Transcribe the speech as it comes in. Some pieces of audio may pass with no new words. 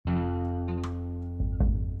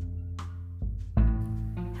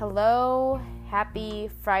Hello, happy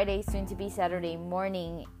Friday, soon to be Saturday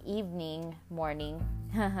morning.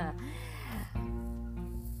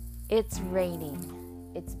 It's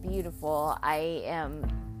raining. It's beautiful. I am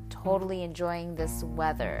totally enjoying this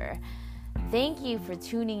weather. Thank you for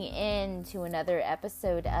tuning in to another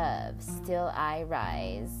episode of Still I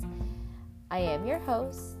Rise. I am your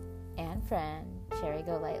host and friend, Cherry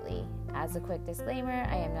Golightly. As a quick disclaimer,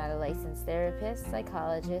 I am not a licensed therapist,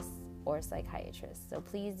 psychologist, or psychiatrist, so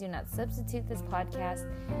please do not substitute this podcast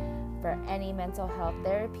for any mental health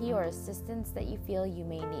therapy or assistance that you feel you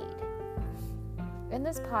may need. In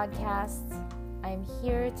this podcast, I am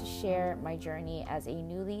here to share my journey as a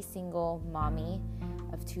newly single mommy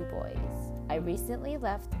of 2 boys. I recently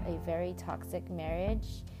left a very toxic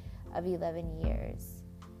marriage of 11 years.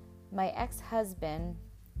 My ex-husband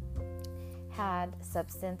had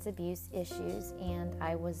substance abuse issues, and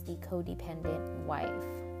I was the codependent wife.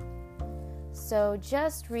 So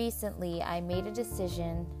just recently, I made a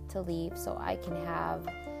decision to leave so I can have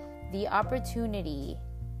the opportunity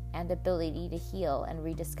and ability to heal and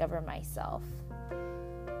rediscover myself.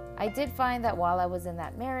 I did find that while I was in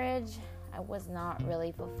that marriage, I was not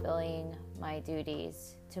really fulfilling my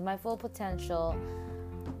duties to my full potential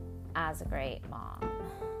as a great mom.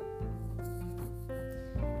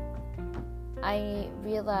 I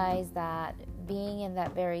realized that being in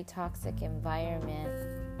that very toxic environment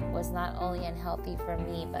was not only unhealthy for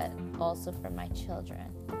me, but also for my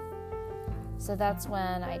children. So that's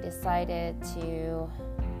when I decided to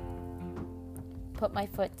put my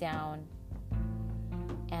foot down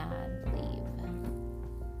and leave.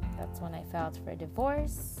 That's when I filed for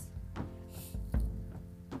divorce.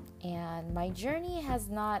 And my journey has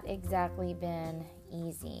not exactly been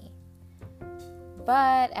easy.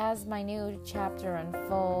 But as my new chapter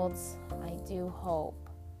unfolds, I do hope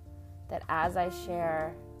that as I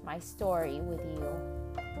share my story with you,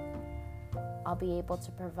 I'll be able to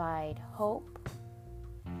provide hope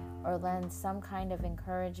or lend some kind of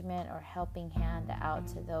encouragement or helping hand out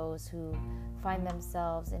to those who find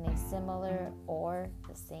themselves in a similar or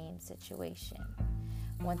the same situation.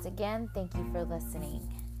 Once again, thank you for listening.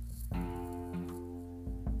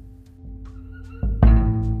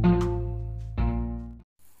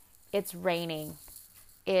 It's raining.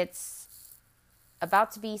 It's about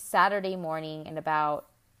to be Saturday morning in about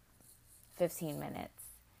 15 minutes.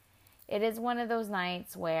 It is one of those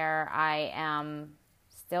nights where I am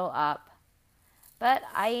still up, but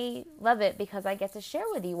I love it because I get to share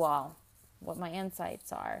with you all what my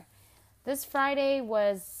insights are. This Friday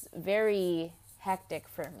was very hectic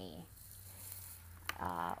for me.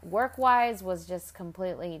 Work-wise was just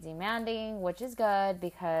completely demanding, which is good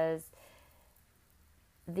because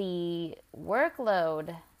the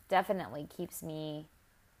workload definitely keeps me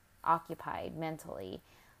occupied mentally.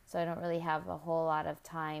 So I don't really have a whole lot of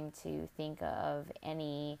time to think of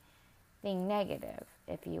anything negative,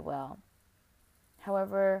 if you will.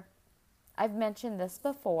 However, I've mentioned this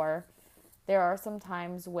before. There are some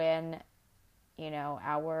times when,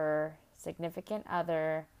 our significant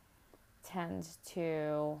other tends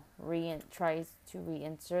to tries to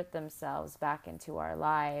reinsert themselves back into our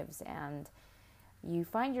lives, and you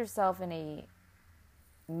find yourself in a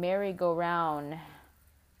merry-go-round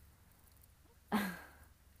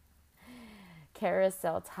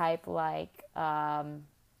carousel type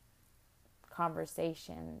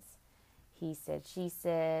conversations. He said, she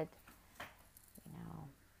said,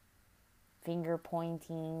 finger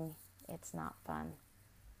pointing. It's not fun.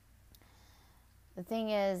 The thing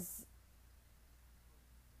is,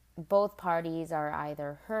 both parties are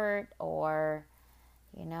either hurt or,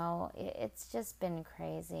 it's just been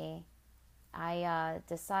crazy. I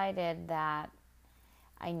decided that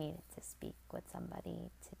I needed to speak with somebody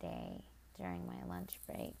today during my lunch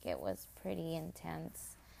break. It was pretty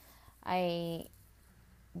intense. I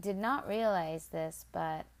did not realize this,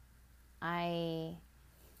 but I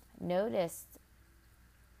noticed,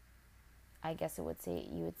 I guess you would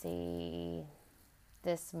say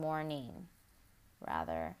this morning,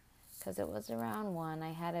 rather, because it was around 1,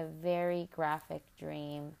 I had a very graphic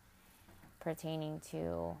dream pertaining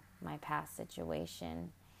to my past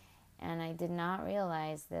situation. And I did not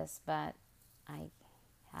realize this, but I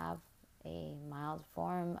have a mild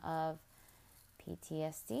form of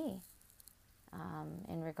PTSD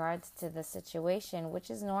in regards to the situation,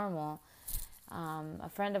 which is normal. A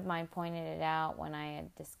friend of mine pointed it out when I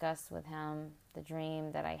had discussed with him the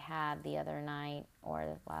dream that I had the other night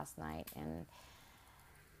or last night, and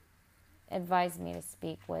advised me to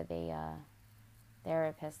speak with a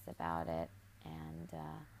therapist about it. And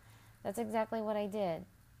that's exactly what I did.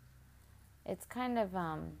 It's kind of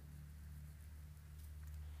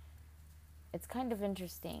it's kind of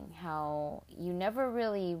interesting how you never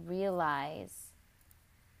really realize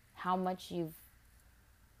how much you've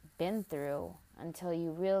been through until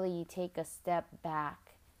you really take a step back.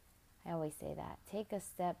 I always say that. Take a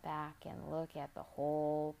step back and look at the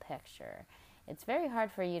whole picture. It's very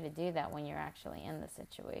hard for you to do that when you're actually in the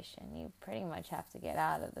situation. You pretty much have to get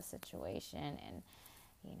out of the situation and,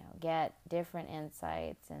 get different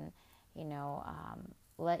insights and,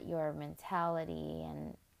 let your mentality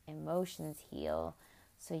and emotions heal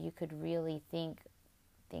so you could really think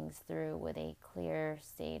things through with a clear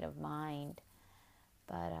state of mind.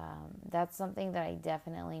 But that's something that I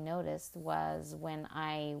definitely noticed was when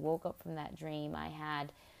I woke up from that dream, I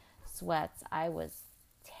had sweats. I was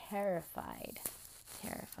terrified.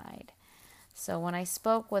 So when I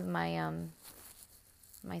spoke with my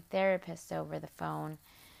therapist over the phone,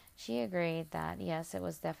 she agreed that yes, it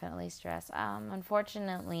was definitely stress.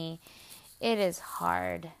 Unfortunately, it is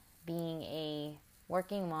hard being a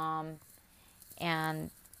working mom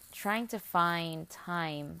and trying to find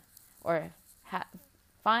time or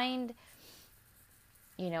find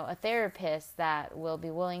a therapist that will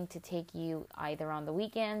be willing to take you either on the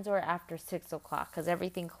weekends or after 6 o'clock, because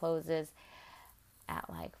everything closes at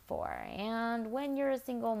like 4. And when you're a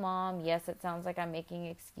single mom, yes, it sounds like I'm making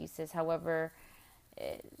excuses. However,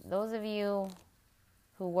 those of you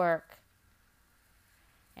who work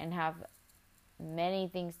and have many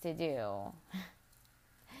things to do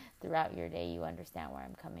throughout your day, you understand where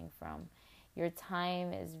I'm coming from. Your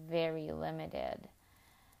time is very limited,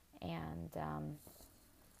 and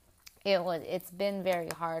it's been very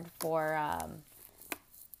hard for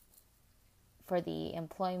the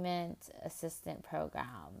employment assistant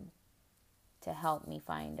program to help me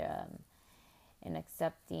find an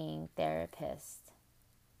accepting therapist.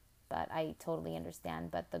 But I totally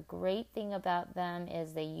understand. But the great thing about them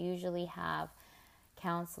is they usually have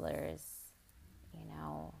counselors,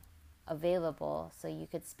 available so you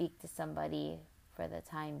could speak to somebody for the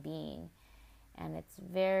time being. And it's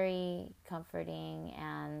very comforting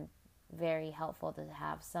and very helpful to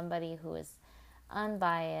have somebody who is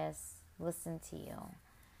unbiased listen to you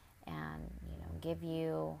and, give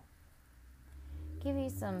you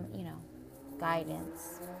some,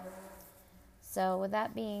 guidance. So with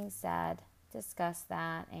that being said, discuss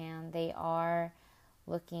that, and they are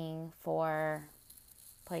looking for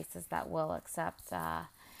places that will accept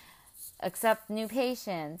new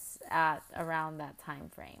patients at around that time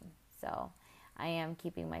frame. So I am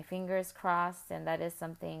keeping my fingers crossed, and that is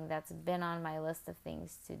something that's been on my list of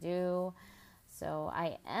things to do. So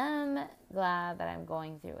I am glad that I'm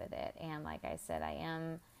going through with it. And like I said, I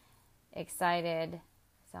am excited.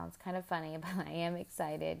 Sounds kind of funny, but I am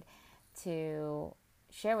excited to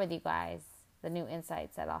share with you guys the new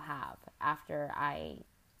insights that I'll have after I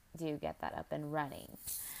do get that up and running.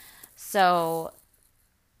 So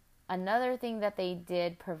another thing that they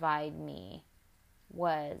did provide me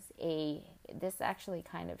was this actually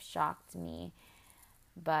kind of shocked me,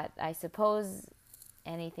 but I suppose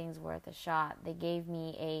anything's worth a shot. They gave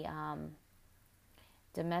me a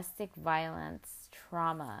domestic violence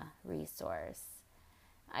trauma resource.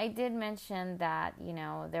 I did mention that,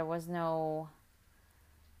 there was no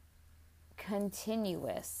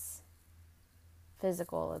continuous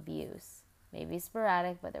physical abuse. Maybe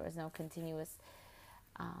sporadic, but there was no continuous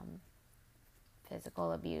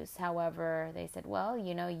physical abuse. However, they said, well,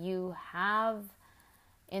 you have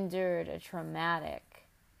endured a traumatic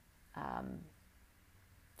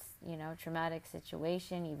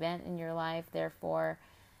situation, event in your life. Therefore,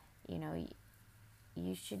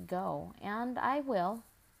 you should go. And I will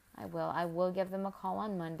give them a call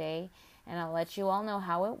on Monday, and I'll let you all know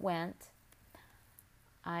how it went.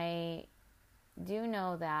 I do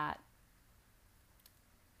know that,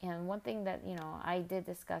 and one thing that, I did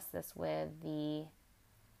discuss this with the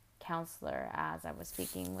counselor as I was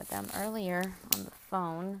speaking with them earlier on the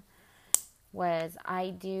phone, was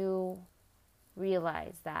I do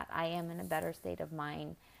realize that I am in a better state of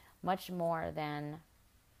mind, much more than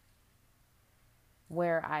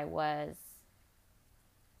where I was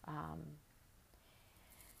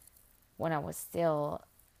when I was still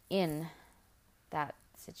in that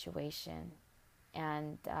situation.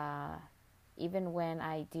 And even when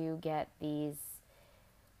I do get these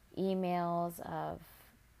emails of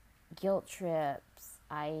guilt trips,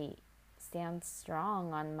 I stand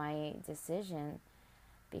strong on my decision,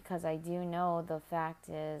 because I do know the fact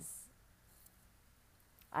is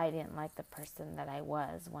I didn't like the person that I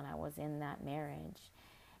was when I was in that marriage.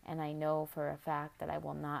 And I know for a fact that I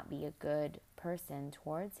will not be a good person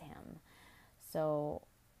towards him. So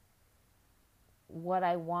what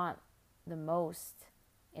I want the most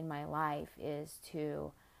in my life is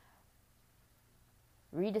to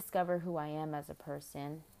rediscover who I am as a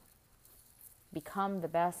person, become the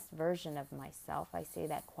best version of myself. I say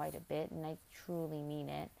that quite a bit, and I truly mean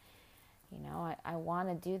it. I want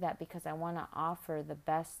to do that because I want to offer the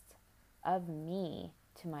best of me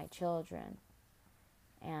to my children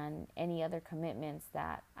and any other commitments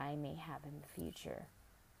that I may have in the future.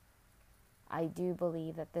 I do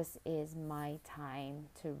believe that this is my time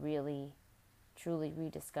to really, truly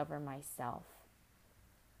rediscover myself.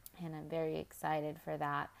 And I'm very excited for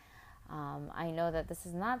that. I know that this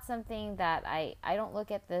is not something that I don't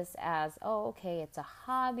look at this as, oh, okay, it's a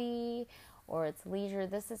hobby or it's leisure.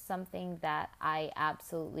 This is something that I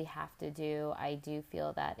absolutely have to do. I do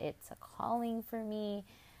feel that it's a calling for me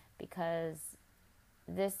because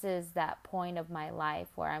this is that point of my life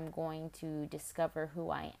where I'm going to discover who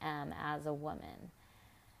I am as a woman.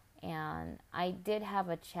 And I did have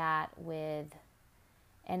a chat with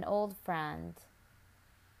an old friend.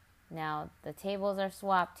 Now, the tables are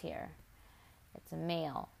swapped here. It's a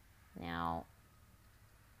male. Now,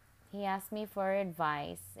 he asked me for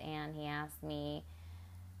advice, and he asked me,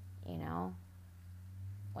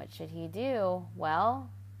 what should he do? Well,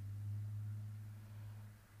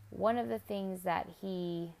 one of the things that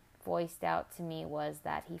he voiced out to me was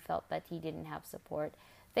that he felt that he didn't have support.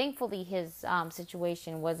 Thankfully, his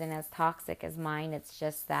situation wasn't as toxic as mine. It's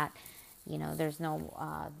just that, there's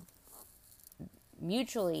no,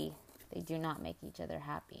 mutually, they do not make each other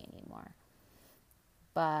happy anymore.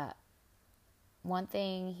 But one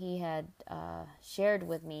thing he had shared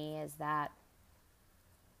with me is that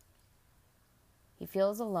he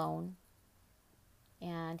feels alone,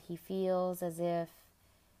 and he feels as if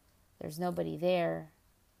there's nobody there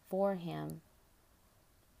for him.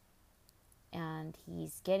 And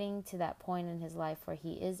he's getting to that point in his life where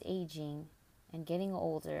he is aging and getting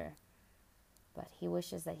older, but he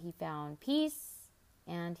wishes that he found peace,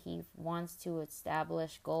 and he wants to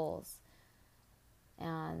establish goals.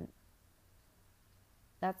 And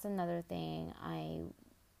that's another thing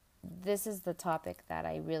this is the topic that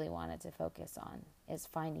I really wanted to focus on, is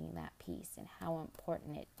finding that peace and how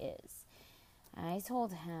important it is. And I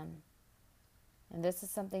told him, and this is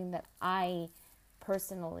something that I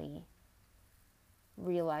personally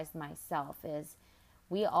realized myself, is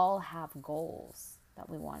we all have goals that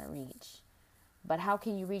we want to reach. But how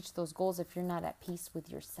can you reach those goals if you're not at peace with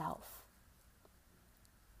yourself?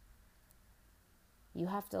 You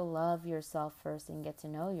have to love yourself first and get to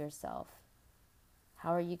know yourself.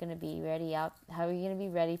 How are you going to be ready How are you going to be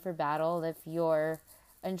ready for battle if you're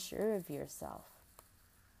unsure of yourself?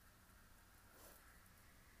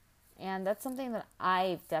 And that's something that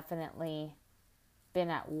I've definitely been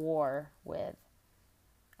at war with.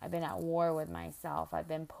 I've been at war with myself. I've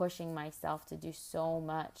been pushing myself to do so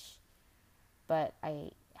much, but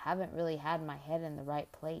I haven't really had my head in the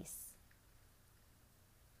right place.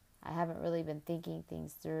 I haven't really been thinking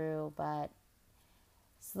things through, but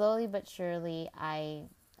slowly but surely, I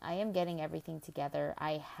am getting everything together.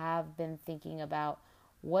 I have been thinking about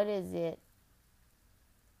what is it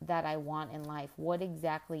that I want in life? What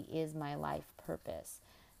exactly is my life purpose?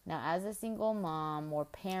 Now, as a single mom or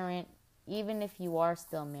parent, even if you are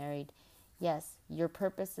still married, yes, your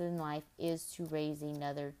purpose in life is to raise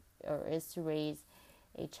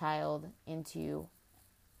a child into,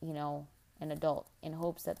 an adult, in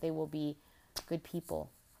hopes that they will be good people.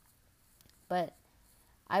 But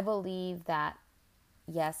I believe that,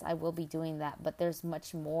 yes, I will be doing that, but there's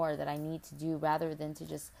much more that I need to do rather than to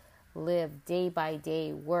just live day by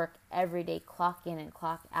day, work every day, clock in and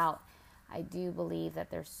clock out. I do believe that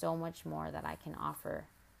there's so much more that I can offer.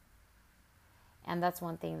 And that's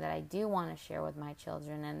one thing that I do want to share with my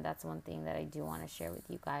children, and that's one thing that I do want to share with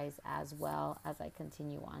you guys as well as I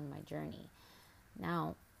continue on my journey.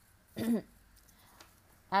 Now,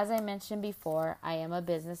 as I mentioned before, I am a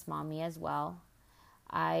business mommy as well.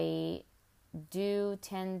 I do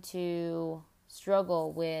tend to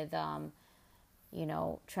struggle with,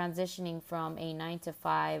 transitioning from a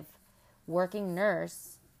 9-to-5 working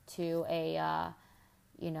nurse to a,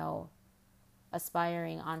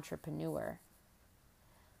 aspiring entrepreneur.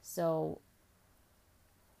 So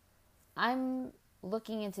I'm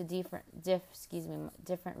looking into different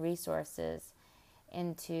resources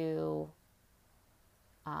into,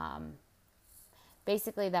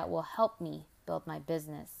 basically that will help me build my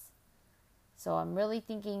business. So I'm really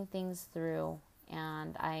thinking things through,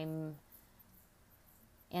 and I'm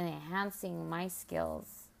enhancing my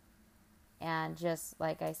skills, and just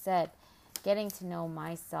like I said, getting to know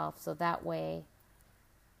myself, so that way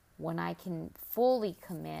when I can fully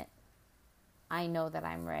commit, I know that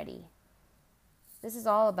I'm ready. This is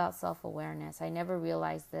all about self-awareness. I never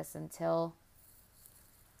realized this until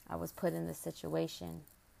I was put in this situation.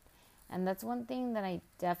 And that's one thing that I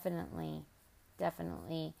definitely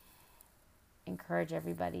encourage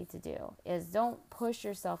everybody to do, is don't push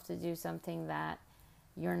yourself to do something that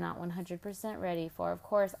you're not 100% ready for. Of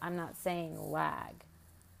course, I'm not saying lag.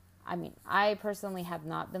 I mean, I personally have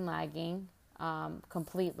not been lagging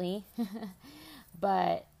completely,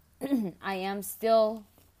 but I am still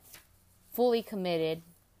fully committed.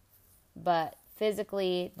 But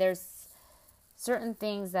physically, there's certain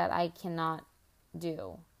things that I cannot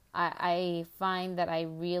do. I find that I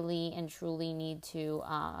really and truly need to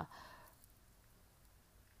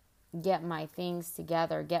get my things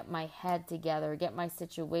together, get my head together, get my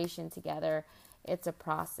situation together. It's a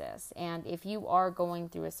process. And if you are going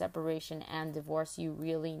through a separation and divorce, you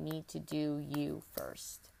really need to do you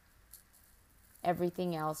first.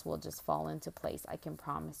 Everything else will just fall into place. I can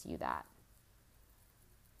promise you that.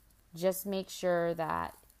 Just make sure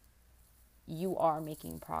that you are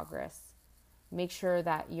making progress. Make sure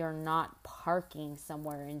that you're not parking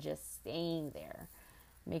somewhere and just staying there.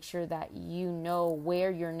 Make sure that you know where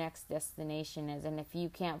your next destination is. And if you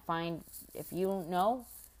don't know,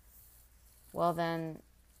 well then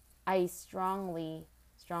I strongly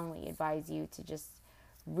advise you to just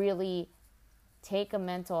really take a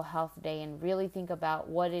mental health day and really think about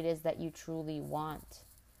what it is that you truly want,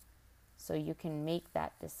 so you can make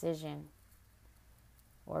that decision.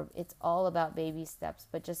 Or it's all about baby steps,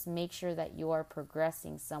 but just make sure that you are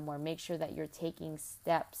progressing somewhere. Make sure that you're taking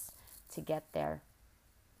steps to get there.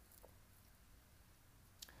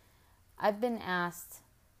 I've been asked,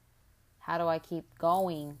 how do I keep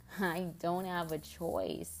going? I don't have a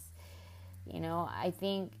choice. I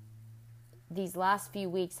think these last few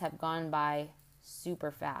weeks have gone by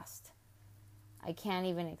super fast. I can't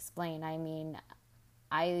even explain. I mean,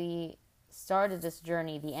 I started this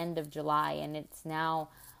journey the end of July, and it's now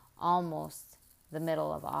almost the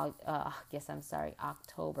middle of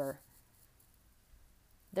October.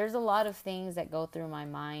 There's a lot of things that go through my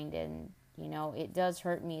mind, and it does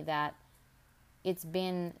hurt me that it's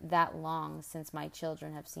been that long since my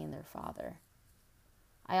children have seen their father.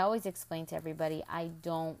 I always explain to everybody, I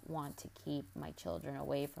don't want to keep my children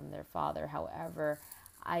away from their father. However,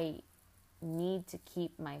 I need to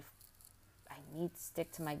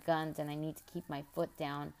stick to my guns, and I need to keep my foot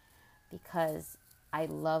down, because I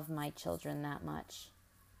love my children that much.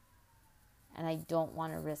 And I don't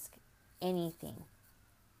want to risk anything.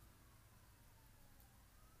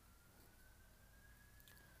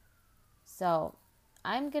 So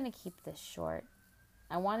I'm going to keep this short.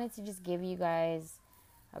 I wanted to just give you guys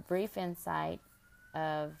a brief insight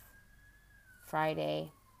of Friday.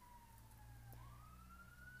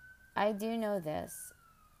 I do know this.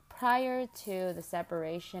 Prior to the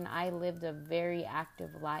separation, I lived a very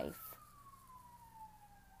active life.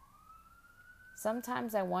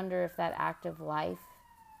 Sometimes I wonder if that active life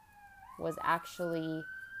was actually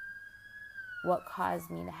what caused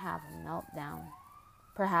me to have a meltdown.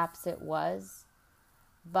 Perhaps it was,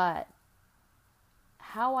 but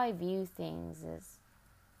how I view things is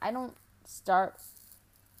I don't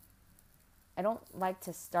like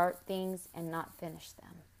to start things and not finish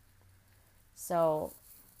them. So,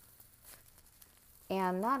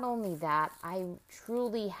 and not only that, I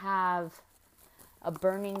truly have a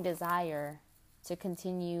burning desire to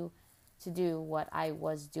continue to do what I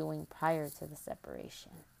was doing prior to the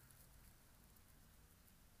separation.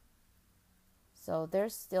 So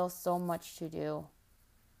there's still so much to do.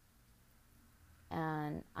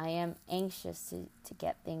 And I am anxious to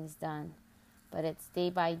get things done. But it's day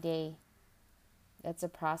by day. It's a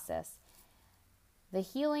process. The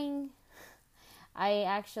healing, I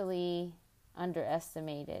actually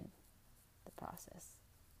underestimated the process.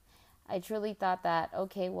 I truly thought that,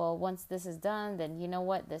 okay, well, once this is done, then you know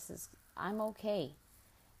what, I'm okay.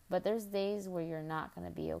 But there's days where you're not going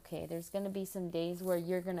to be okay. There's going to be some days where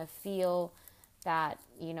you're going to feel that,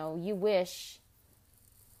 you wish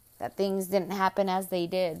that things didn't happen as they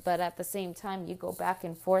did. But at the same time, you go back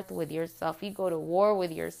and forth with yourself. You go to war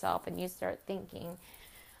with yourself, and you start thinking,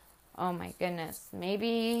 oh my goodness,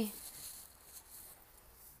 maybe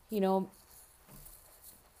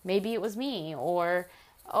maybe it was me, or,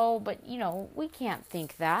 oh, but, we can't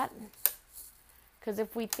think that. Because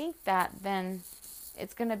if we think that, then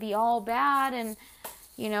it's going to be all bad, and,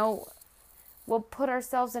 we'll put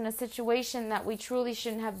ourselves in a situation that we truly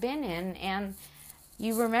shouldn't have been in, and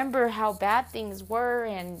you remember how bad things were,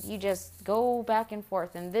 and you just go back and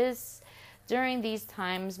forth. And during these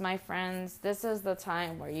times, my friends, this is the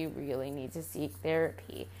time where you really need to seek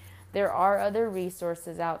therapy. There are other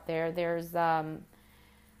resources out there. There's, for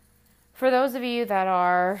those of you that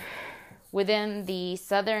are within the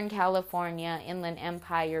Southern California Inland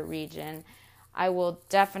Empire region. I will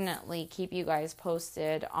definitely keep you guys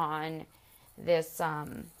posted on this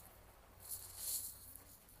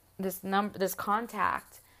this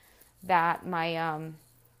contact that my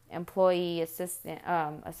employee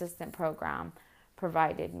assistant program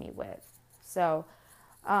provided me with. So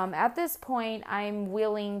at this point, I'm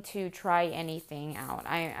willing to try anything out.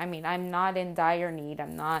 I mean, I'm not in dire need.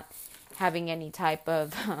 I'm not having any type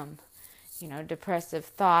of depressive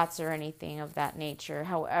thoughts or anything of that nature.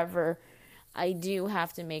 However, I do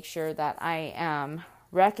have to make sure that I am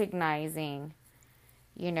recognizing,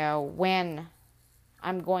 when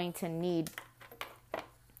I'm going to need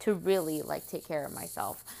to really take care of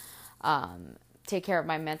myself, take care of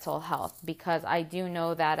my mental health, because I do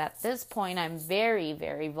know that at this point I'm very,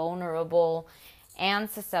 very vulnerable and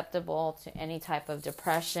susceptible to any type of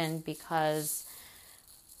depression, because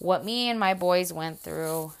what me and my boys went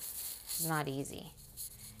through is not easy.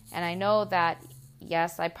 And I know that,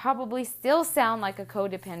 yes, I probably still sound like a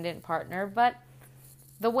codependent partner, but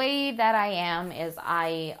the way that I am is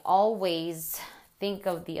I always think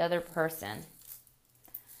of the other person.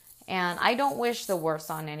 And I don't wish the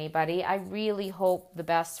worst on anybody. I really hope the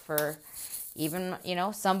best for even,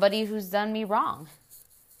 somebody who's done me wrong.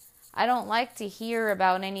 I don't like to hear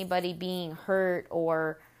about anybody being hurt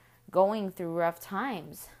or going through rough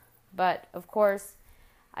times. But, of course,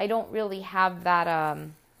 I don't really have that, I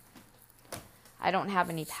don't have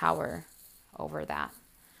any power over that.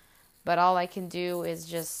 But all I can do is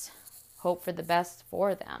just hope for the best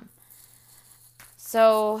for them.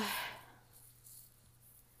 So,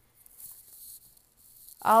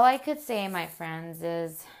 all I could say, my friends,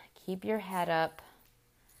 is keep your head up.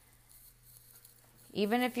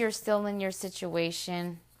 Even if you're still in your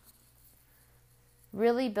situation,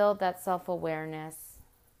 really build that self-awareness.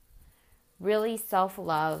 Really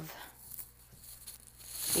self-love.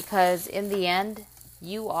 Because in the end,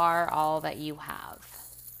 you are all that you have.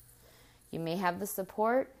 You may have the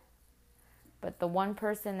support, but the one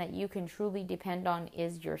person that you can truly depend on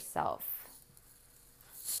is yourself.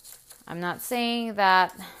 I'm not saying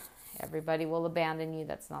that everybody will abandon you.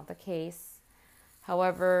 That's not the case.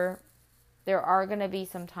 However, there are going to be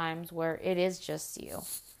some times where it is just you.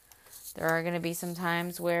 There are going to be some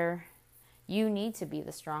times where you need to be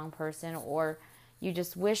the strong person, or you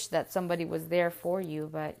just wish that somebody was there for you.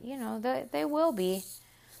 But, they will be.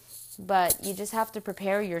 But you just have to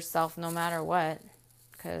prepare yourself no matter what.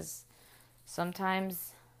 Because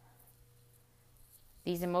sometimes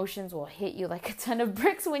these emotions will hit you like a ton of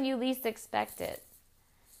bricks when you least expect it.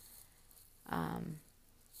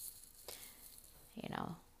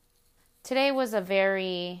 Today was a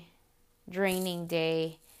very draining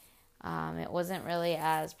day. It wasn't really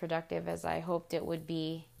as productive as I hoped it would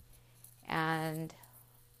be. And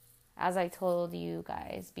as I told you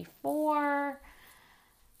guys before,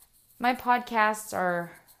 my podcasts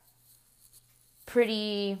are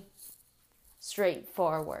pretty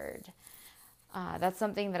straightforward. That's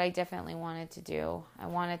something that I definitely wanted to do. I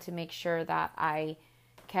wanted to make sure that I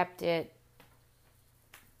kept it,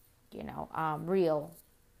 real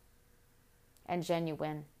and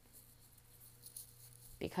genuine.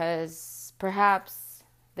 Because perhaps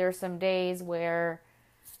there's some days where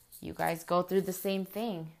you guys go through the same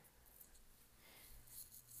thing.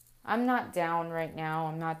 I'm not down right now.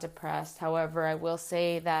 I'm not depressed. However, I will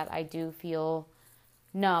say that I do feel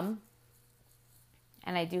numb.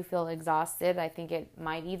 And I do feel exhausted. I think it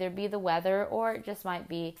might either be the weather, or it just might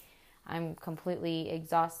be I'm completely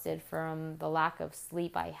exhausted from the lack of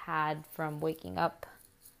sleep I had from waking up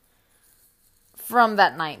from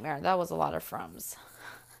that nightmare. That was a lot of froms.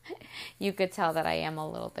 You could tell that I am a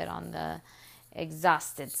little bit on the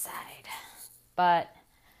exhausted side. But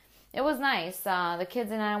it was nice. The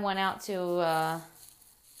kids and I went out to a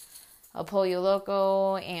Pollo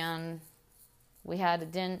Loco, and we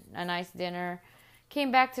had a nice dinner.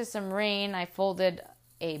 Came back to some rain. I folded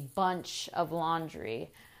a bunch of laundry.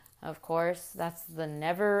 Of course, that's the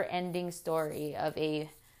never-ending story of a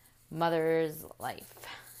mother's life,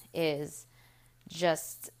 is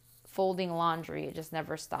just folding laundry. It just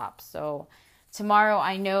never stops. So tomorrow,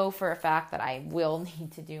 I know for a fact that I will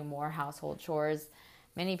need to do more household chores.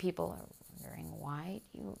 Many people are wondering why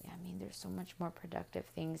there's so much more productive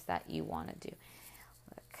things that you want to do.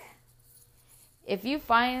 Look, if you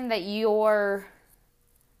find that you're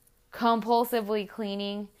compulsively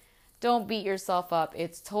cleaning, don't beat yourself up.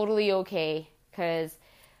 It's totally okay, because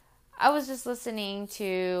I was just listening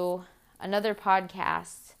to another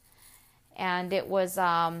podcast, and it was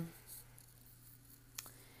let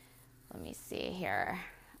me see here.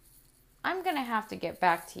 I'm going to have to get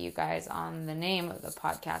back to you guys on the name of the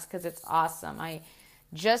podcast because it's awesome. I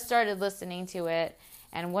just started listening to it,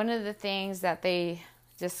 and one of the things that they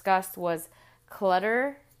discussed was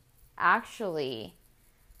clutter actually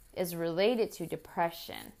is related to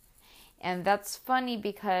depression. And that's funny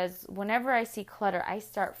because whenever I see clutter, I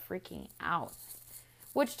start freaking out,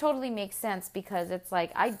 which totally makes sense because it's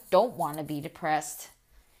like, I don't want to be depressed.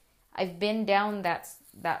 I've been down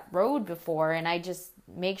that road before, and I just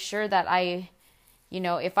make sure that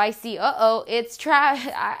if I see, it's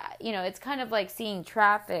traffic, it's kind of like seeing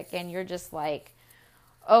traffic, and you're just like,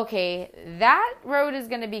 okay, that road is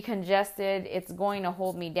going to be congested. It's going to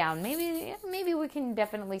hold me down. Maybe we can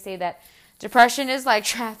definitely say that depression is like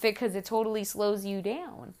traffic because it totally slows you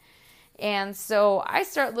down. And so I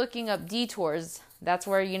start looking up detours. That's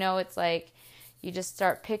where, it's like you just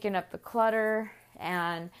start picking up the clutter.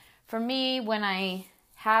 And for me, when I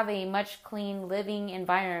have a much clean living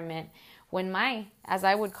environment, when as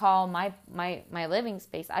I would call my living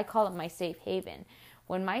space, I call it my safe haven.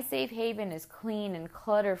 When my safe haven is clean and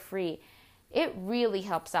clutter-free, it really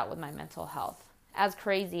helps out with my mental health, as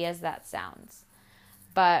crazy as that sounds.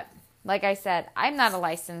 But like I said, I'm not a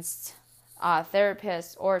licensed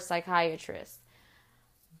therapist or psychiatrist,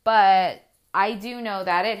 but I do know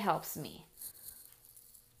that it helps me.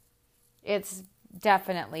 It's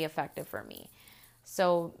definitely effective for me.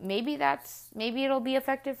 So maybe it'll be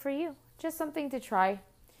effective for you. Just something to try.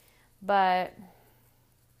 But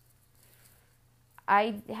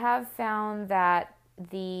I have found that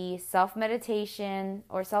the self-meditation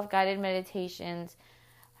or self-guided meditations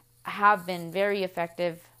have been very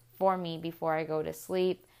effective for me before I go to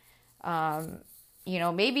sleep.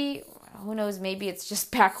 Maybe, who knows, maybe it's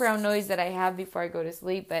just background noise that I have before I go to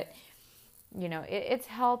sleep, but, it's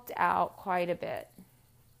helped out quite a bit.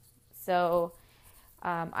 So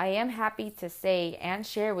I am happy to say and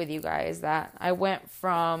share with you guys that I went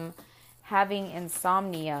from having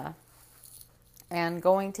insomnia and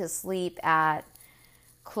going to sleep at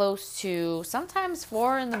close to sometimes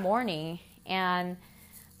 4 a.m. And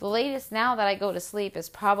the latest now that I go to sleep is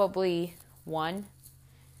probably 1.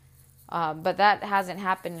 But that hasn't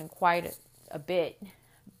happened in quite a bit.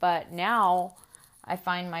 But now I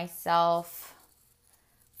find myself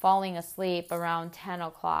falling asleep around 10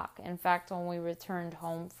 o'clock. In fact, when we returned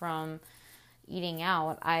home from eating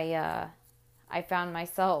out, I found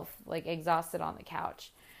myself like exhausted on the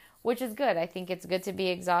couch, which is good. I think it's good to be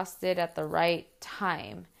exhausted at the right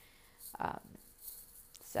time.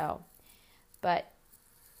 But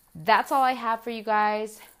that's all I have for you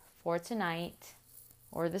guys for tonight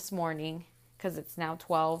or this morning, because it's now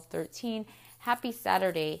 12:13. Happy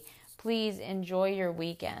Saturday. Please enjoy your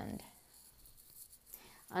weekend.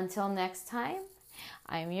 Until next time,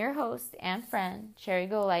 I'm your host and friend, Cherry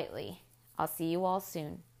Golightly. I'll see you all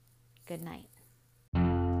soon. Good night.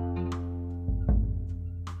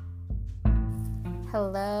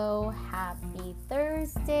 Hello, happy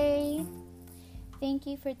Thursday. Thank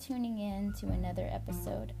you for tuning in to another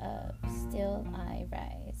episode of Still I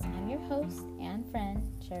Rise. I'm your host and friend,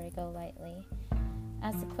 Cherry Golightly.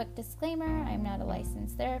 As a quick disclaimer, I'm not a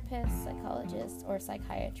licensed therapist, psychologist, or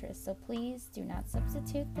psychiatrist, so please do not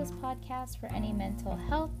substitute this podcast for any mental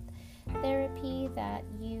health therapy that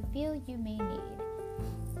you feel you may need.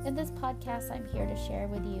 In this podcast, I'm here to share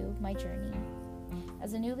with you my journey.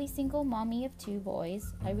 As a newly single mommy of 2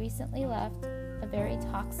 boys, I recently left a very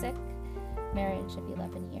toxic marriage of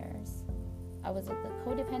 11 years. I was the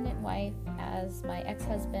codependent wife as my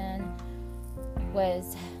ex-husband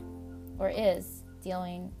is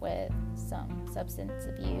dealing with some substance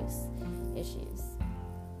abuse issues.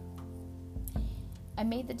 I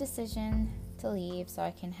made the decision to leave so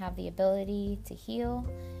I can have the ability to heal,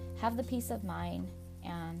 have the peace of mind,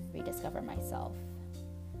 and rediscover myself.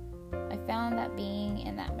 I found that being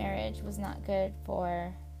in that marriage was not good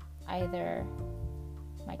for either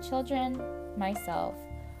my children, myself,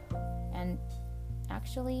 and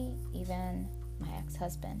actually even my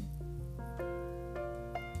ex-husband.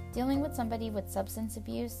 Dealing with somebody with substance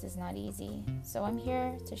abuse is not easy, so I'm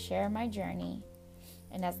here to share my journey.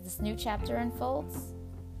 And as this new chapter unfolds,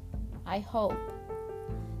 I hope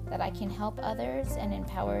that I can help others and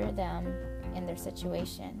empower them in their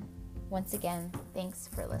situation. Once again, thanks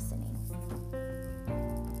for listening.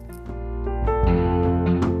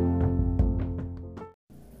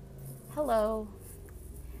 Hello.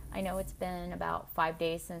 I know it's been about 5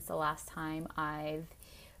 days since the last time I've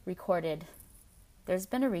recorded. There's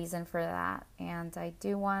been a reason for that, and I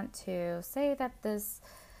do want to say that this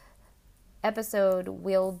episode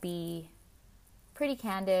will be pretty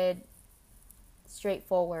candid,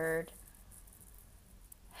 straightforward,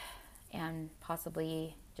 and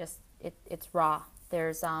possibly just it's raw.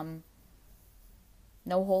 There's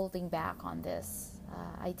no holding back on this.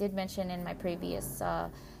 I did mention in my previous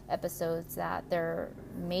episodes that there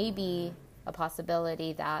may be a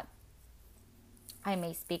possibility that I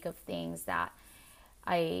may speak of things that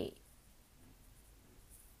I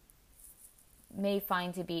may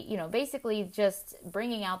find to be, basically just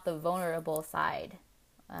bringing out the vulnerable side.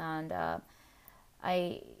 And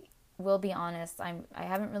I will be honest, I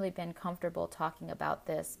haven't really been comfortable talking about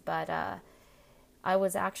this, but I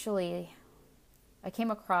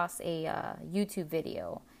came across a YouTube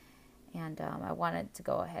video, and I wanted to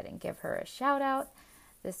go ahead and give her a shout out.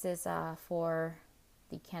 This is for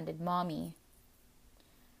the Candid Mommy.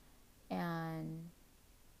 And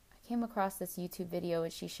I came across this YouTube video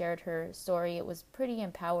and she shared her story. It was pretty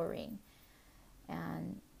empowering.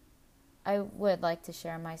 And I would like to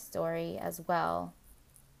share my story as well.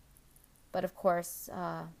 But of course,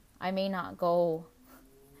 I may not go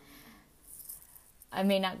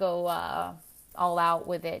all out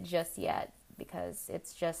with it just yet, because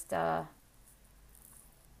it's just, I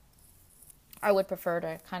would prefer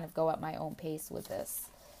to kind of go at my own pace with this.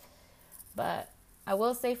 But I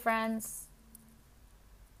will say, friends,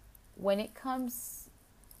 when it comes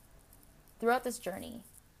throughout this journey,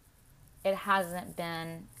 it hasn't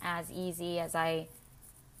been as easy as I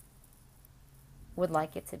would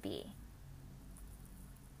like it to be.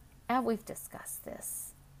 And we've discussed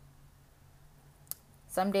this.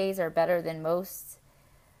 Some days are better than most.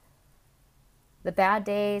 The bad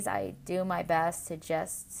days, I do my best to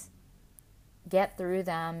just get through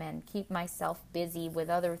them and keep myself busy with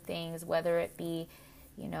other things, whether it be,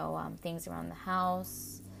 things around the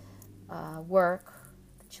house, work,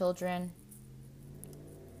 the children.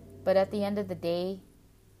 But at the end of the day,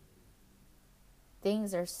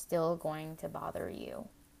 things are still going to bother you.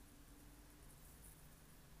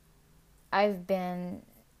 I've been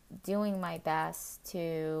doing my best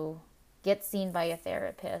to get seen by a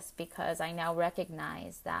therapist, because I now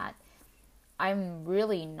recognize that I'm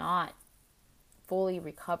really not fully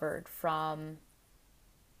recovered from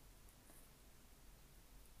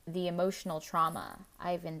the emotional trauma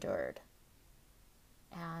I've endured.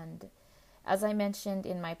 And as I mentioned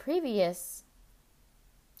in my previous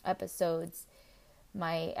episodes,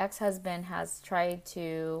 my ex-husband has tried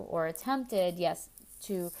to, or attempted,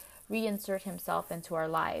 to reinsert himself into our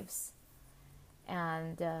lives.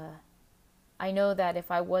 And I know that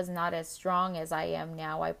if I was not as strong as I am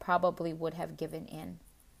now, I probably would have given in.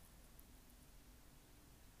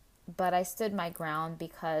 But I stood my ground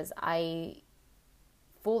because I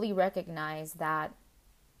fully recognized that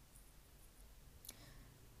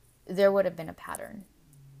there would have been a pattern.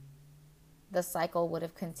 The cycle would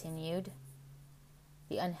have continued.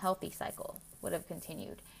 The unhealthy cycle would have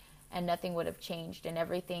continued. And nothing would have changed. And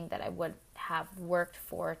everything that I would have worked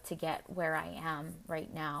for to get where I am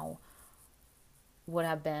right now would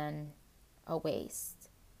have been a waste.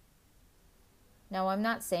 Now, I'm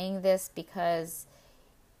not saying this because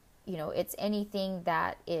it's anything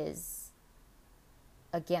that is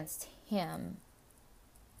against him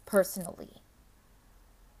personally.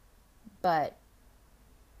 But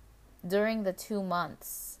during the 2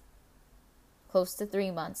 months, close to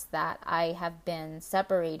 3 months that I have been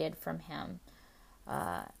separated from him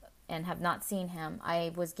and have not seen him,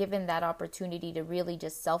 I was given that opportunity to really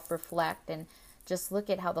just self-reflect and just look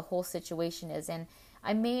at how the whole situation is. And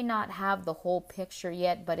I may not have the whole picture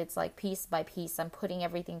yet, but it's like piece by piece, I'm putting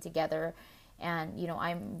everything together, and,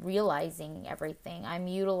 I'm realizing everything. I'm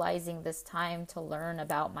utilizing this time to learn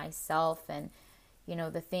about myself and,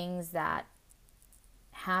 the things that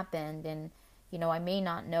happened. And, I may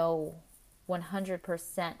not know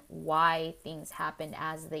 100% why things happened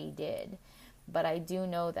as they did, but I do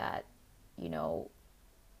know that,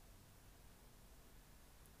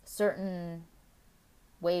 certain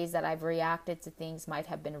ways that I've reacted to things might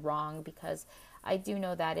have been wrong, because I do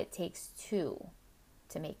know that it takes two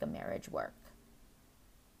to make a marriage work.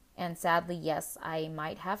 And sadly, yes, I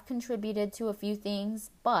might have contributed to a few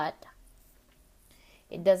things, but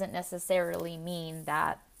it doesn't necessarily mean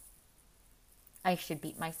that I should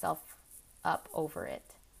beat myself up over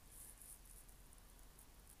it.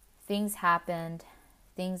 Things happened.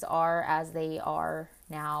 Things are as they are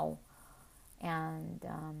now. And,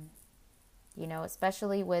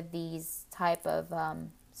 especially with these type of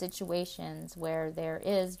situations where there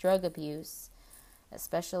is drug abuse,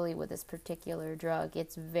 especially with this particular drug,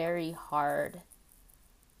 it's very hard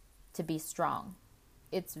to be strong.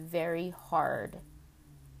 It's very hard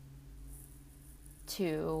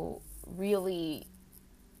to really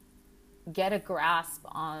get a grasp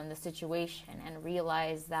on the situation and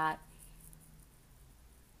realize that,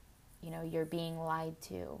 you're being lied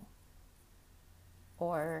to.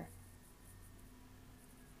 or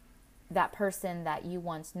that person that you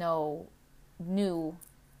once knew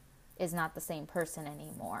is not the same person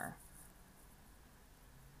anymore.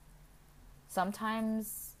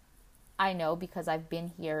 Sometimes I know, because I've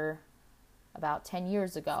been here about 10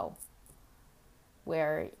 years ago,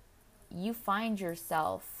 where you find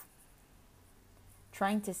yourself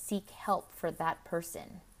trying to seek help for that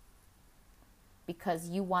person because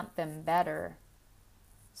you want them better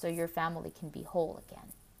so your family can be whole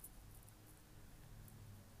again.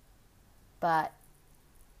 But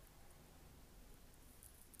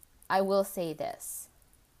I will say this: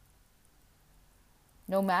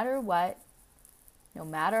 no matter what, no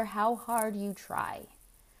matter how hard you try,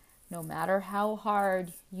 no matter how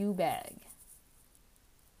hard you beg,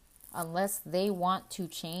 unless they want to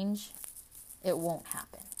change, it won't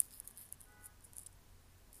happen.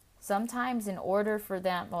 Sometimes in order for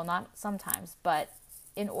them, well, not sometimes, but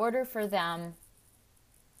in order for them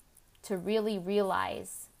to really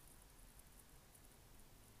realize,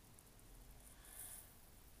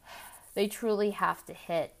 they truly have to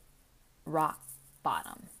hit rock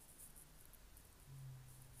bottom,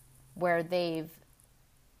 where they've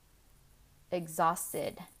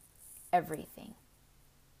exhausted everything.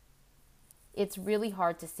 It's really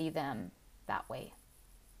hard to see them that way.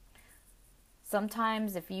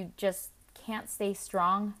 Sometimes if you just can't stay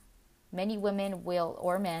strong, many women will,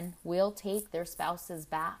 or men will, take their spouses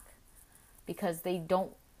back because they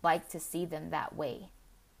don't like to see them that way.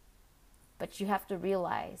 But you have to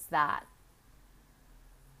realize that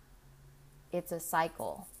it's a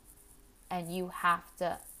cycle, and you have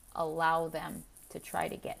to allow them to try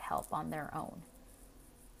to get help on their own.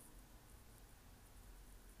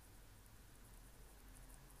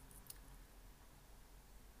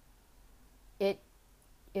 It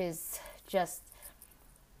is just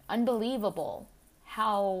unbelievable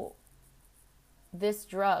how this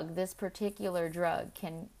particular drug,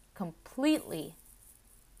 can completely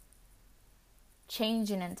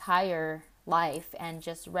change an entire life and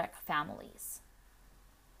just wreck families.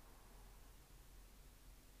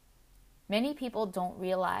 Many people don't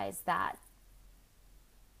realize that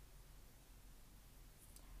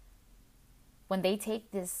when they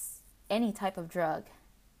take any type of drug,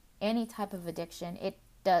 any type of addiction, it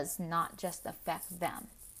does not just affect them.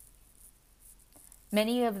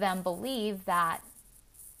 Many of them believe that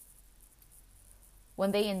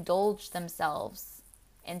when they indulge themselves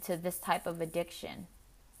into this type of addiction,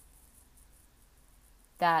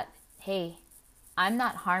 that, hey, I'm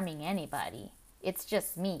not harming anybody. It's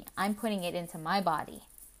just me. I'm putting it into my body.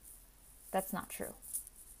 That's not true.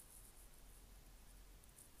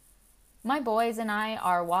 My boys and I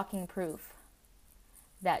are walking proof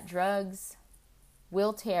that drugs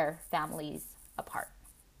will tear families apart.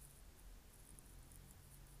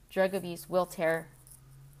 Drug abuse will tear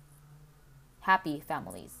happy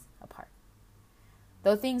families apart.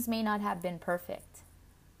 Though things may not have been perfect,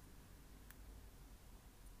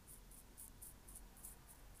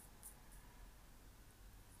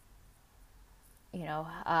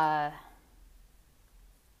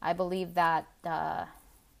 I believe that the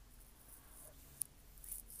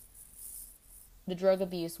drug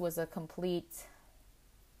abuse was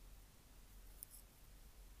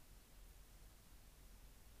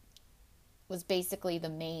basically the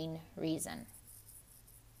main reason.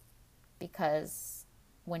 Because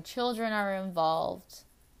when children are involved,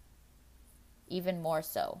 even more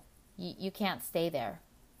so, you can't stay there.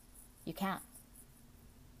 You can't.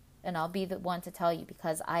 And I'll be the one to tell you,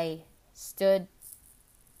 because I stood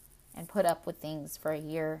and put up with things for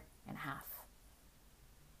 1.5 years.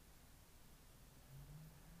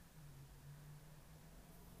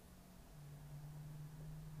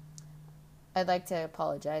 I'd like to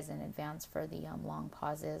apologize in advance for the long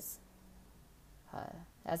pauses,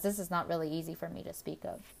 as this is not really easy for me to speak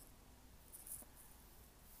of.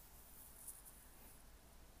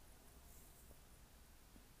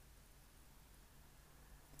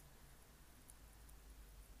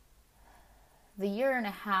 The 1.5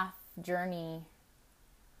 year journey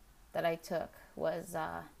that I took was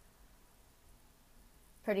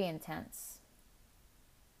pretty intense.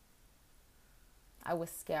 I was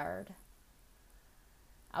scared.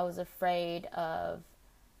 I was afraid of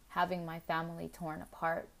having my family torn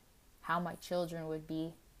apart, how my children would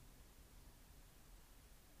be.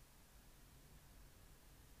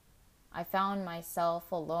 I found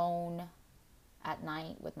myself alone at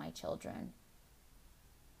night with my children.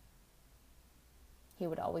 He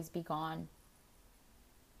would always be gone.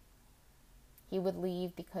 He would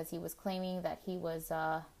leave because he was claiming that he was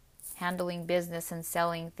handling business and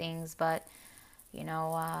selling things, but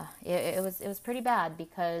It was pretty bad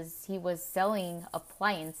because he was selling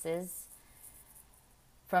appliances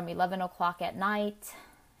from 11 o'clock at night,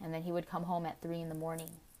 and then he would come home at 3 in the morning.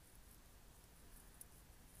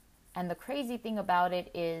 And the crazy thing about it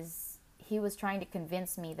is he was trying to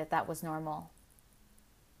convince me that that was normal.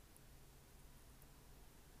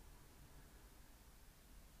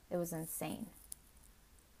 It was insane.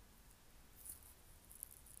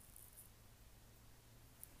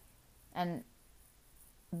 And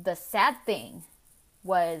the sad thing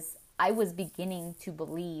was I was beginning to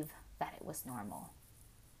believe that it was normal.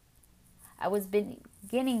 I was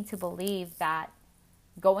beginning to believe that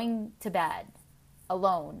going to bed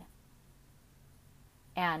alone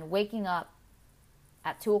and waking up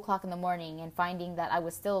at 2 o'clock in the morning and finding that I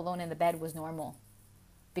was still alone in the bed was normal,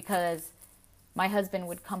 because my husband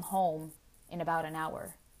would come home in about an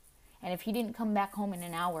hour. And if he didn't come back home in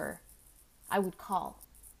an hour, I would call.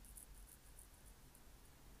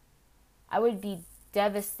 I would be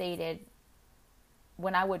devastated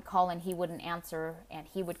when I would call and he wouldn't answer, and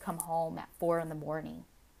he would come home at 4 in the morning.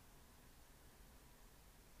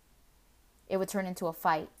 It would turn into a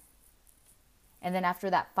fight. And then after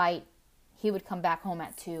that fight, he would come back home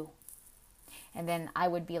at 2. And then I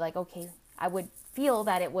would be like, okay, I would feel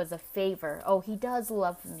that it was a favor. Oh, he does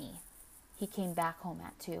love me. He came back home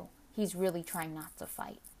at 2. He's really trying not to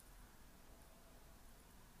fight.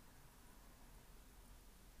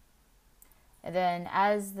 And then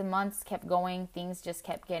as the months kept going, things just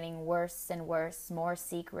kept getting worse and worse, more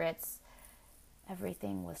secrets.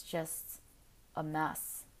 Everything was just a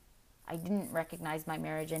mess. I didn't recognize my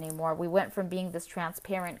marriage anymore. We went from being this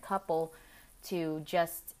transparent couple to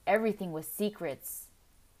just everything was secrets.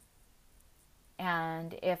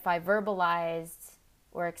 And if I verbalized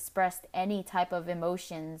or expressed any type of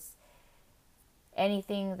emotions,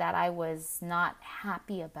 anything that I was not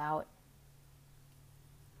happy about,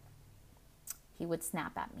 he would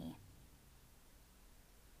snap at me.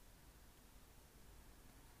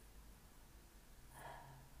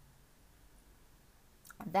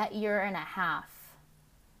 That year and a half,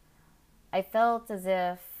 I felt as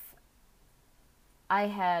if I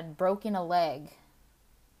had broken a leg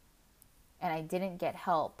and I didn't get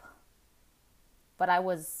help, but I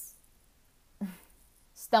was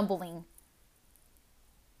stumbling,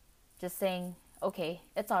 just saying, okay,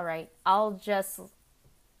 it's all right. I'll just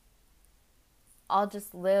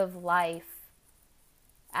live life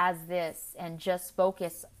as this and just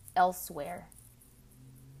focus elsewhere.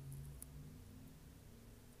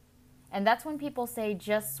 And that's when people say,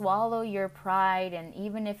 just swallow your pride, and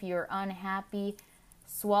even if you're unhappy,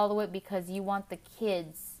 swallow it because you want the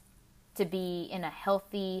kids to be in a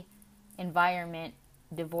healthy environment,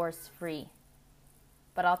 divorce-free.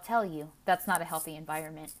 But I'll tell you, that's not a healthy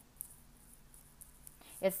environment.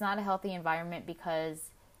 It's not a healthy environment because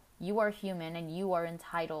you are human and you are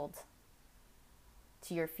entitled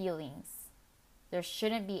to your feelings. There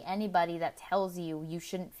shouldn't be anybody that tells you you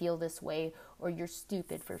shouldn't feel this way or you're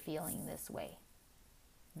stupid for feeling this way.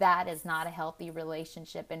 That is not a healthy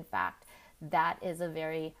relationship. In fact, that is a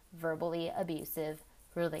very verbally abusive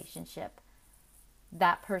relationship.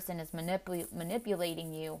 That person is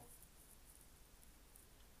manipulating you.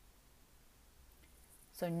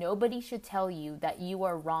 So nobody should tell you that you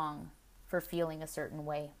are wrong for feeling a certain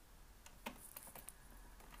way.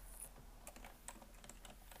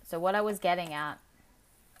 So what I was getting at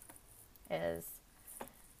is,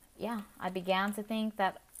 I began to think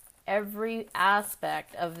that every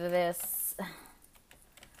aspect of this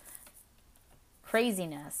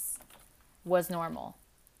craziness was normal.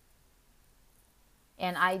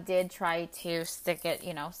 And I did try to stick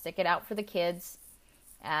it out for the kids,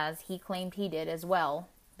 as he claimed he did as well,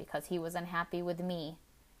 because he was unhappy with me.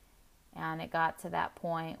 And it got to that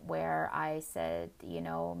point where I said,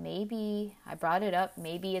 maybe, I brought it up,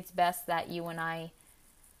 maybe it's best that you and I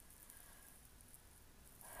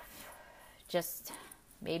just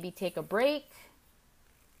maybe take a break,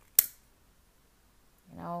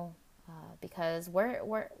 because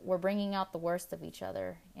we're bringing out the worst of each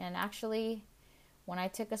other. And actually, when I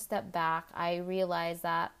took a step back, I realized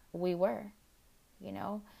that we were,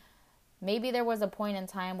 maybe there was a point in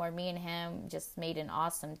time where me and him just made an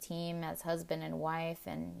awesome team as husband and wife,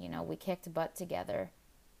 and, we kicked butt together.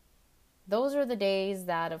 Those are the days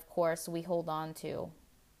that, of course, we hold on to,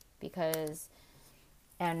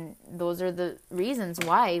 and those are the reasons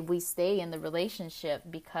why we stay in the relationship,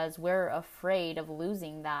 because we're afraid of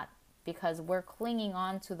losing that, because we're clinging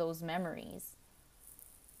on to those memories.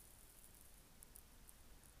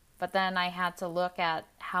 But then I had to look at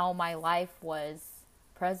how my life was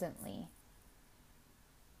presently.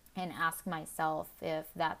 and ask myself if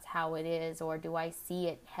that's how it is, or do I see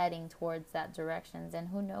it heading towards that direction? And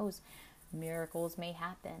who knows, miracles may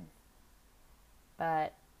happen,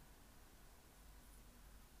 but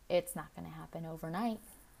it's not going to happen overnight.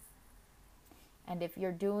 And if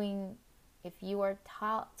you are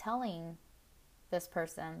telling this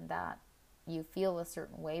person that you feel a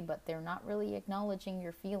certain way, but they're not really acknowledging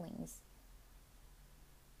your feelings,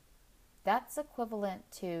 that's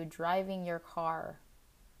equivalent to driving your car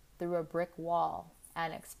through a brick wall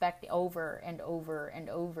and expect over and over and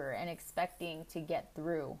over and expecting to get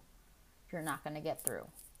through. You're not going to get through.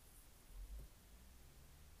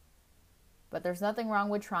 But there's nothing wrong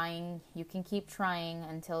with trying. You can keep trying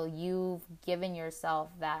until you've given yourself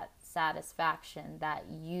that satisfaction that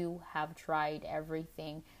you have tried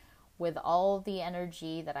everything with all the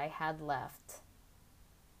energy that I had left.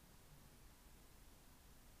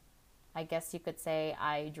 I guess you could say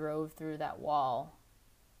I drove through that wall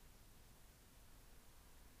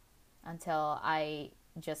until I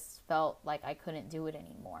just felt like I couldn't do it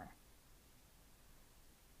anymore.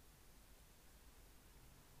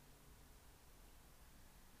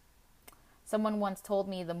 Someone once told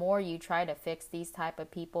me, the more you try to fix these type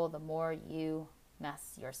of people, the more you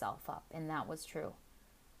mess yourself up. And that was true.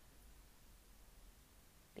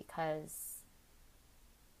 Because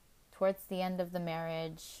towards the end of the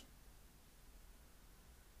marriage,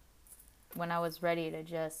 when I was ready to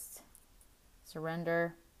just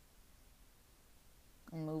surrender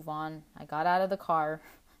and move on, I got out of the car,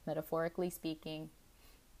 metaphorically speaking.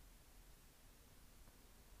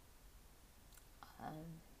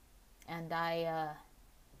 And I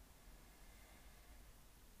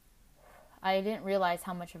didn't realize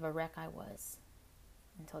how much of a wreck I was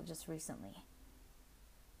until just recently.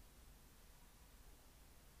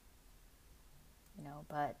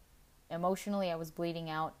 But emotionally I was bleeding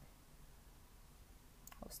out.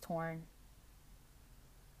 I was torn.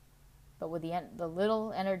 But with the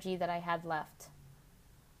little energy that I had left,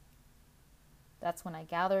 that's when I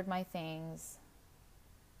gathered my things,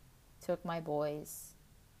 took my boys,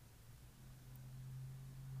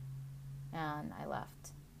 and I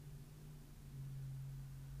left.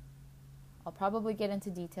 I'll probably get into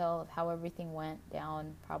detail of how everything went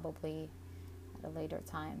down probably at a later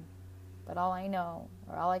time. But all I know,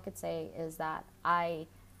 or all I could say, is that I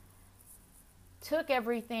took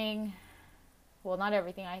everything, well, not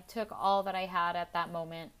everything, I took all that I had at that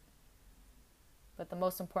moment. But the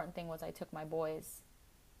most important thing was I took my boys.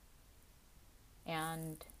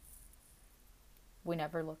 And we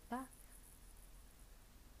never looked back.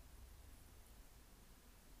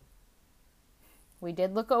 We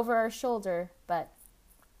did look over our shoulder, but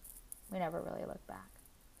we never really looked back.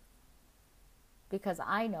 Because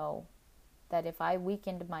I know that if I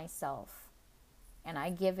weakened myself and I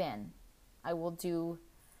give in, I will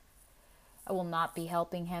not be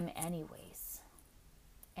helping him anyways.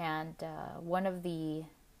 And one of the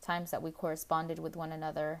times that we corresponded with one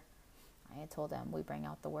another, I had told him we bring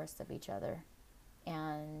out the worst of each other.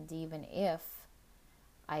 And even if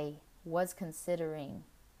I was considering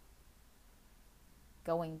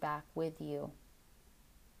going back with you,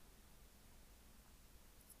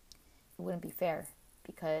 it wouldn't be fair,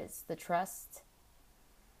 because the trust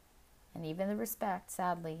and even the respect,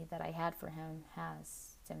 sadly, that I had for him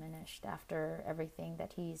has diminished after everything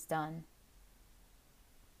that he's done.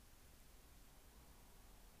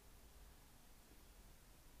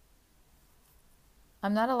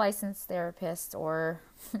 I'm not a licensed therapist or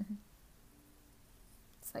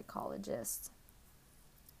psychologist.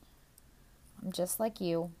 I'm just like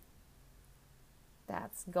you,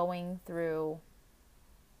 that's going through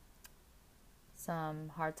some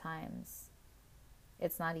hard times.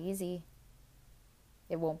 It's not easy.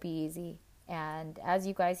 It won't be easy. And as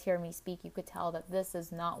you guys hear me speak, you could tell that this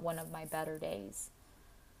is not one of my better days.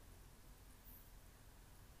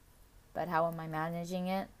 But how am I managing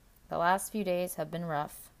it? The last few days have been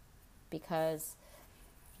rough because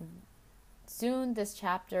soon this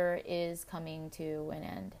chapter is coming to an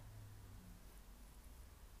end.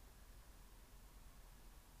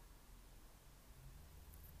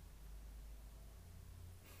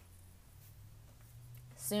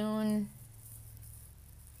 Soon,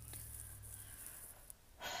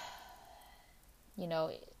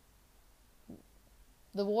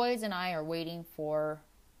 the boys and I are waiting for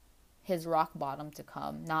his rock bottom to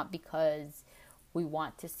come, not because we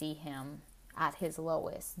want to see him at his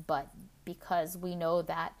lowest, but because we know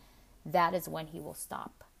that that is when he will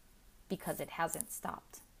stop, because it hasn't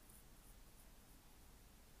stopped.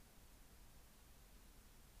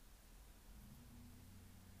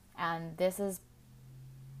 And this is,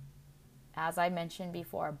 as I mentioned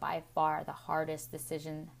before, by far the hardest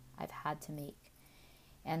decision I've had to make.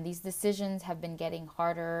 And these decisions have been getting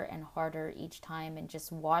harder and harder each time, and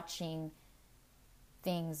just watching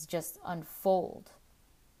things just unfold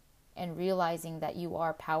and realizing that you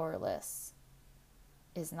are powerless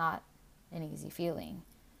is not an easy feeling.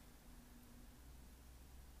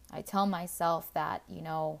 I tell myself that,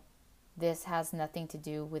 this has nothing to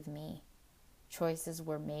do with me. Choices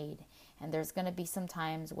were made. And there's going to be some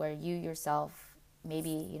times where you yourself, maybe,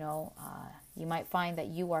 you might find that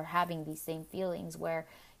you are having these same feelings where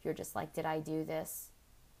you're just like, did I do this?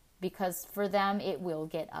 Because for them, it will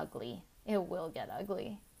get ugly. It will get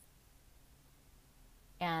ugly.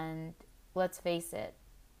 And let's face it,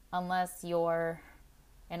 unless you're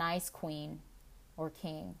an ice queen or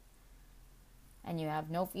king and you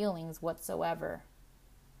have no feelings whatsoever,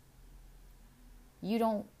 you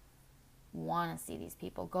don't want to see these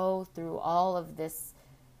people go through all of this.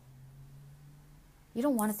 You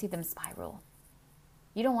don't want to see them spiral.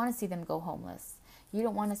 You don't want to see them go homeless. You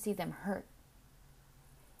don't want to see them hurt.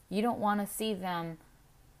 You don't want to see them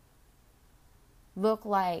look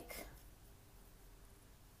like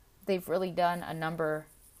they've really done a number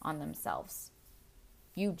on themselves.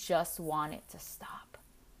 You just want it to stop.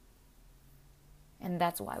 And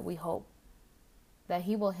that's why we hope that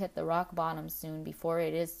he will hit the rock bottom soon before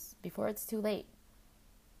it's too late.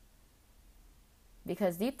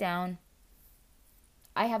 Because deep down,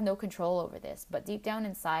 I have no control over this, but deep down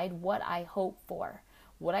inside, what I hope for,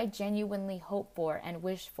 what I genuinely hope for and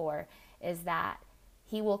wish for, is that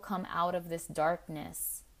he will come out of this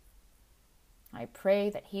darkness. I pray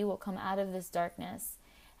that he will come out of this darkness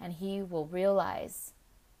and he will realize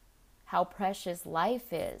how precious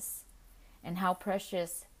life is and how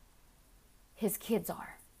precious his kids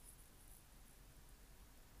are.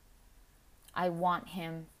 I want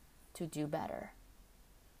him to do better.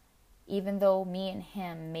 Even though me and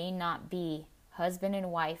him may not be husband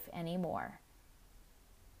and wife anymore,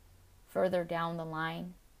 further down the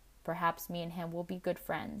line, perhaps me and him will be good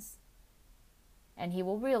friends. And he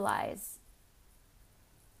will realize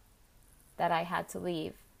that I had to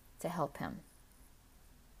leave to help him.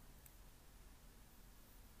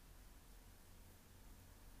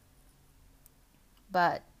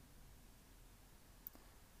 But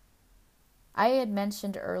I had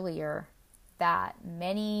mentioned earlier that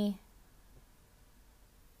many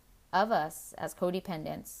of us as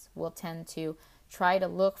codependents will tend to try to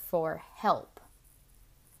look for help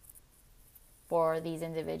for these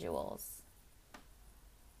individuals.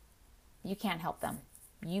 You can't help them.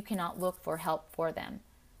 You cannot look for help for them.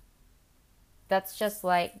 That's just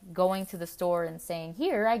like going to the store and saying,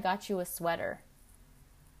 here, I got you a sweater.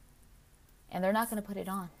 And they're not going to put it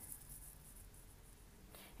on.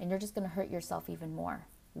 And you're just going to hurt yourself even more.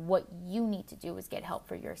 What you need to do is get help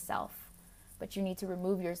for yourself. But you need to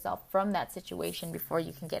remove yourself from that situation before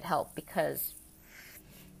you can get help. Because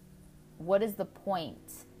what is the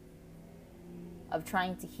point of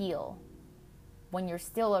trying to heal when you're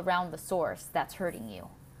still around the source that's hurting you?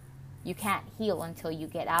 You can't heal until you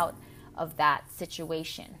get out of that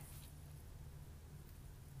situation.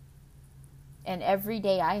 And every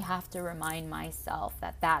day I have to remind myself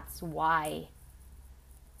that that's why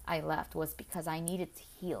I left, was because I needed to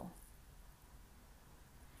heal.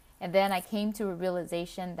 And then I came to a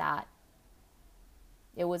realization that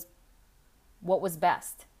it was what was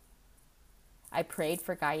best. I prayed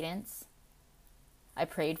for guidance. I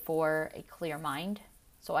prayed for a clear mind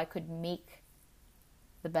so I could make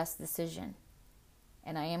the best decision.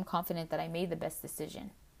 And I am confident that I made the best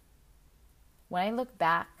decision. When I look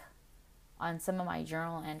back on some of my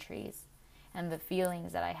journal entries and the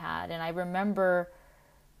feelings that I had, and I remember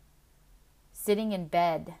sitting in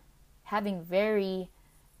bed having very,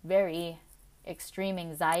 very extreme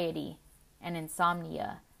anxiety and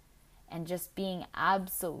insomnia and just being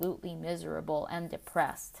absolutely miserable and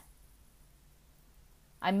depressed.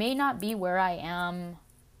 I may not be where I am,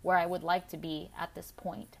 where I would like to be at this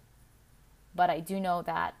point, but I do know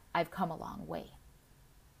that I've come a long way.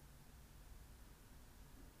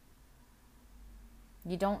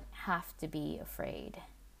 You don't have to be afraid.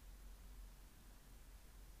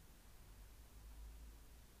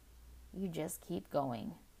 You just keep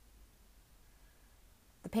going.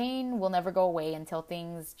 The pain will never go away until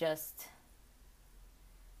things just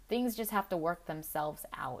have to work themselves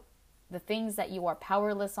out. The things that you are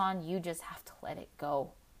powerless on, you just have to let it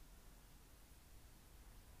go.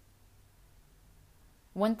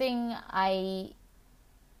 One thing I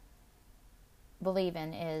believe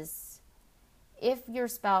in is if your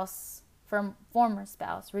spouse, former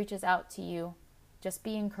spouse, reaches out to you, just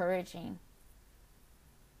be encouraging.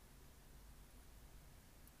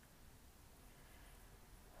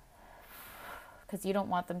 because you don't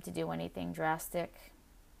want them to do anything drastic.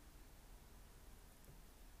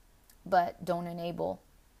 But don't enable,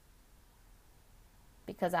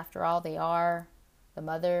 because after all, they are the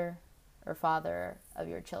mother or father of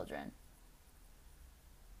your children.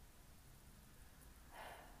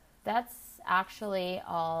 That's actually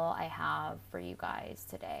all I have for you guys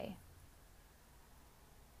today.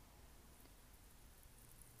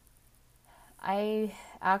 I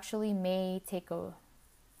actually may take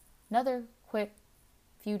another quick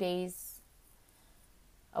few days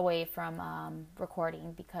away from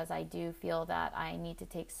recording, because I do feel that I need to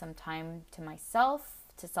take some time to myself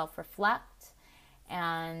to self-reflect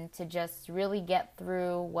and to just really get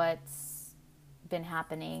through what's been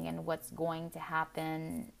happening and what's going to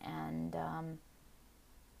happen. And I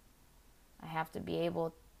have to be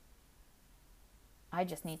able, I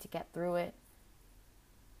just need to get through it,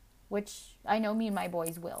 which I know me and my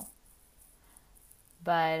boys will.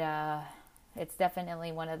 But it's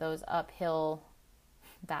definitely one of those uphill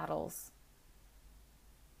battles.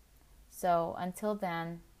 So until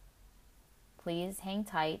then, please hang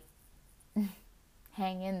tight.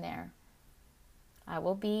 Hang in there. I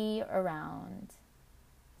will be around.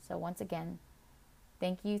 So once again,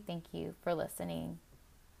 thank you for listening.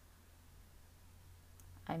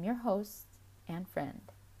 I'm your host and friend,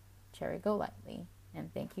 Cherry Golightly,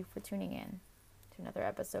 and thank you for tuning in to another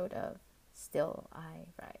episode of Still I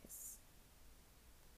Rise.